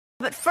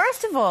But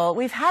first of all,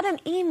 we've had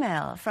an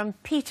email from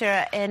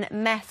Peter in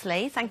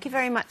Methley. Thank you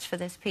very much for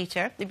this,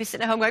 Peter. You'd be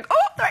sitting at home going,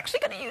 oh, they're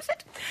actually going to use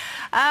it.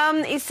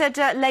 He said,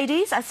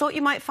 ladies, I thought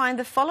you might find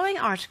the following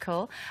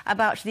article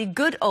about the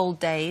good old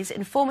days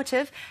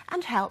informative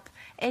and help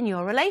in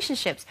your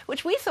relationships,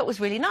 which we thought was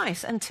really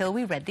nice until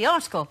we read the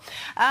article.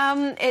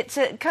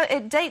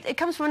 It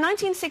comes from a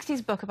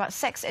 1960s book about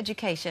sex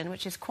education,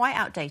 which is quite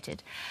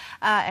outdated,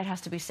 it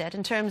has to be said,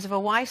 in terms of a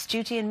wife's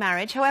duty in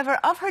marriage. However,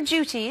 of her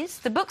duties,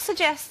 the book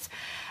suggests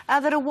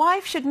that a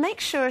wife should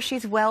make sure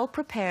she's well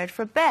prepared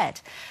for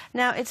bed.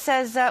 Now, it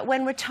says,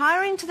 when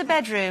retiring to the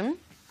bedroom,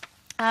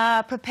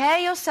 prepare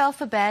yourself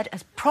for bed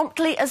as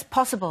promptly as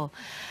possible.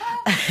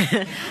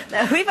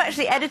 Now, we've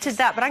actually edited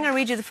that, but I'm going to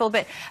read you the full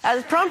bit.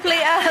 As promptly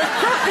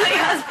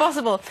as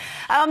possible.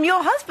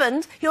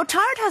 Your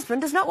tired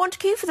husband, does not want to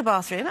queue for the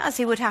bathroom, as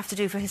he would have to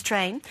do for his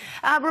train.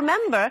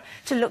 Remember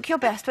to look your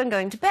best when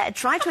going to bed.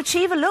 Try to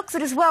achieve a look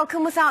that is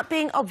welcome without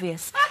being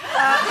obvious.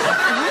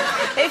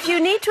 If you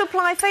need to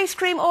apply face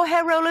cream or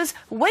hair rollers,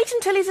 wait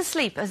until he's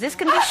asleep, as this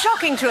can be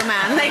shocking to a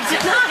man late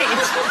at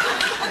night.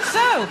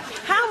 So,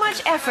 how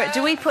much effort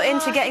do we put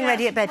into getting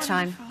ready at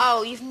bedtime?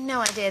 Oh, you've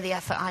no idea the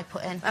effort I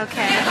put in.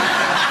 Okay.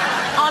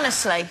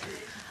 Honestly,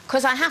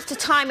 because I have to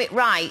time it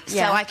right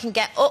so I can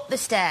get up the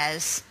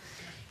stairs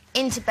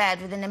into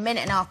bed within a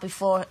minute and a half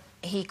before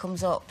he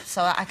comes up,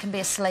 so I can be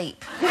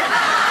asleep.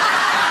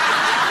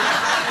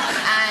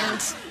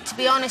 And to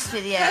be honest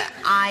with you,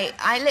 I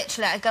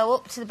go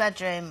up to the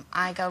bedroom,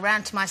 I go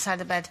round to my side of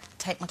the bed,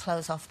 take my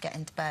clothes off, get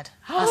into bed.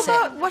 How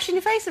about washing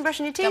your face and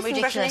brushing your teeth and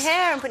brushing your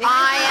hair and putting your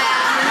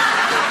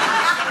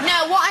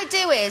No, what I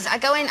do is I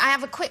go in, I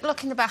have a quick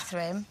look in the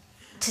bathroom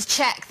to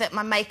check that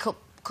my makeup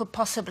could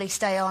possibly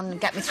stay on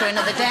and get me through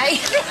another day.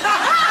 I've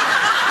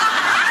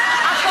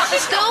got the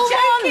school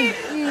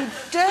one.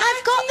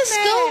 I've got the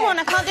school one.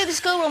 I can't do the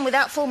school one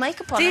without full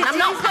makeup on. And I'm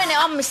not putting it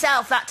on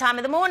myself that time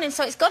of the morning,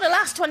 so it's got to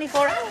last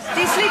 24 hours.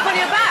 Do you sleep on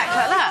your back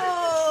like that?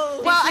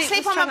 Well, I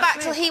sleep on my back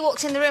till he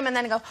walks in the room and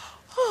then I go,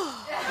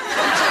 oh,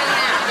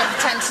 and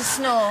pretend to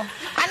snore.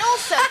 And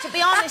also, to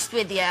be honest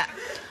with you,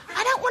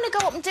 I don't want to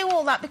go up and do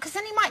all that because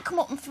then he might come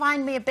up and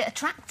find me a bit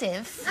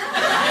attractive.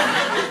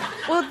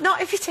 Well,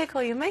 not if you take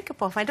all your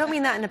makeup off. I don't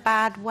mean that in a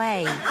bad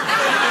way.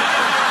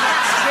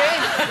 That's true.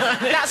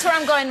 That's where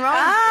I'm going wrong.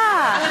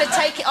 I'm going to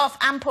take it off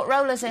and put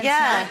rollers in.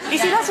 Yeah. You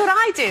see, that's what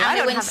I do. And I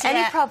don't have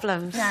any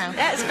problems. No.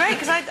 Yeah, it's great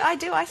because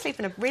I sleep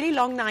in a really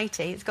long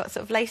nighty. It's got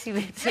sort of lacy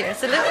bits here.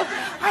 It's a little...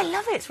 I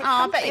love it. It's really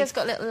I bet yours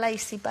got a little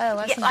lacy bow,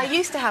 hasn't it? I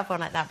used to have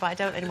one like that, but I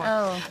don't anymore.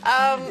 Oh.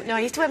 No,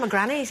 I used to wear my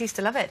granny's. Used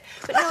to love it.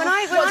 But no,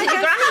 What did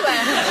your granny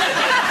wear?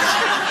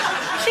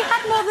 She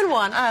had more than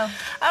one. Oh.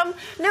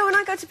 No, when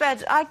I go to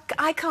bed, I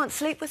can't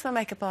sleep with my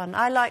makeup on.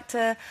 I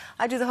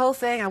do the whole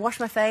thing. I wash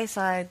my face,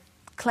 I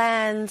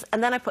cleanse,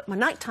 and then I put my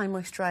nighttime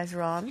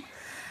moisturiser on.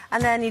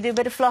 And then you do a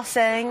bit of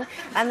flossing,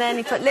 and then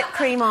you put lip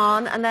cream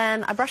on, and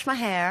then I brush my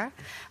hair,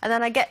 and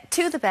then I get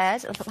to the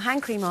bed and put my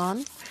hand cream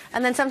on,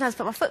 and then sometimes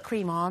put my foot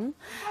cream on.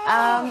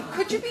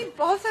 Could you be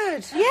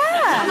bothered? Yeah.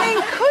 I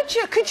mean,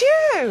 could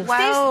you?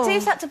 Well,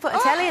 Steve's had to put a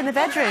telly in the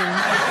bedroom.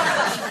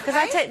 Because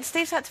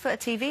Steve's had to put a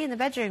TV in the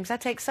bedroom because I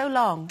take so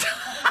long.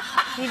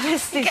 He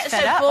just gets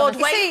fed so up. bored.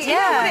 You see, you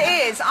know what it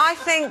is? I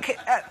think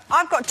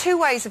I've got two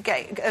ways of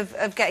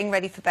getting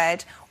ready for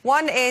bed.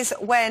 One is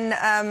when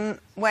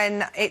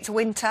it's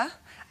winter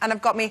and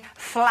I've got me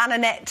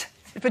flannelette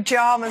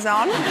pyjamas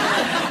on.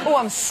 Oh,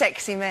 I'm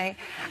sexy, me.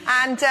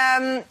 And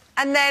then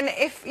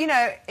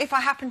if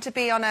I happen to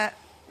be on a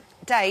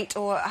date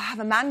or I have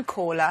a man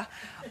caller,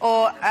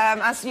 or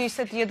as you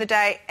said the other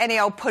day, any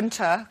old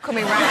punter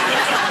coming round,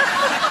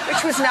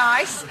 which was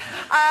nice.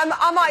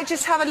 I might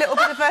just have a little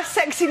bit of a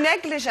sexy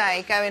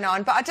negligee going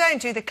on, but I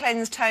don't do the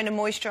cleanse, tone and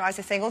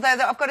moisturiser thing. Although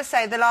I've got to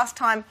say, the last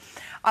time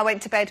I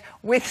went to bed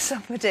with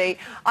somebody,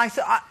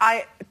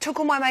 I took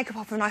all my makeup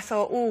off and I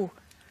thought, oh,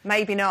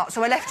 maybe not.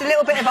 So I left a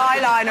little bit of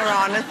eyeliner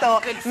on and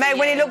thought,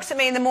 when he looks at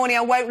me in the morning,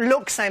 I won't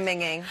look so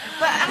minging.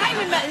 But I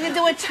remember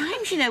there were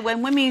times,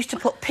 when women used to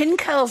put pin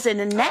curls in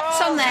and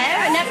nets on there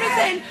and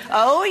everything.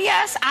 Oh,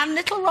 yes, and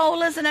little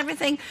rollers and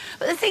everything.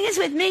 But the thing is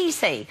with me, you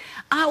see,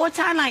 what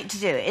I like to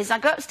do is I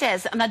go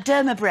upstairs and I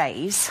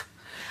dermabrase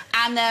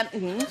and then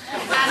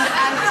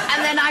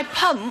I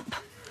pump.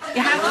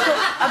 You have to put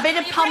a bit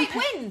of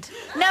pumping.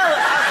 No,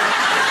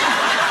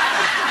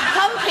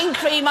 pumping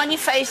cream on your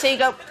face so you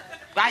go...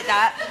 like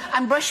that,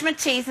 and brush my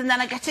teeth, and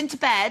then I get into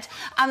bed,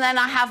 and then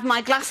I have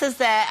my glasses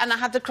there, and I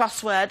have the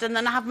crossword, and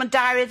then I have my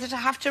diary that I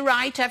have to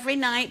write every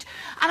night,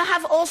 and I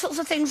have all sorts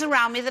of things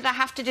around me that I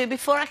have to do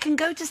before I can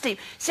go to sleep.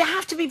 So I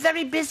have to be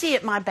very busy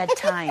at my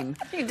bedtime.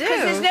 You do?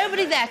 Because there's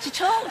nobody there to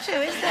talk to,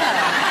 is there?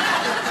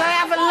 So I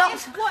have a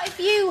lot... What if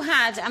you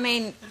had, I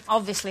mean,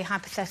 obviously,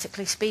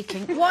 hypothetically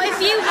speaking, what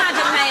if you had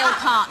a male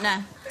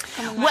partner?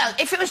 Well,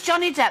 if it was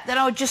Johnny Depp, then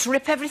I would just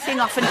rip everything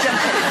off and jump in.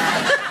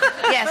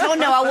 Yes, oh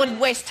no, I wouldn't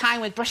waste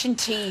time with brushing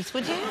teeth,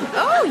 would you?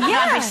 Oh,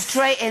 yes. I'd be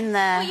straight in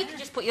there. Well, you could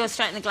just put yours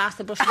straight in the glass,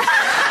 the brush. She's so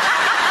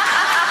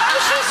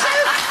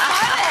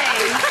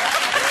funny.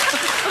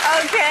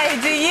 OK,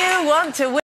 do you want to win?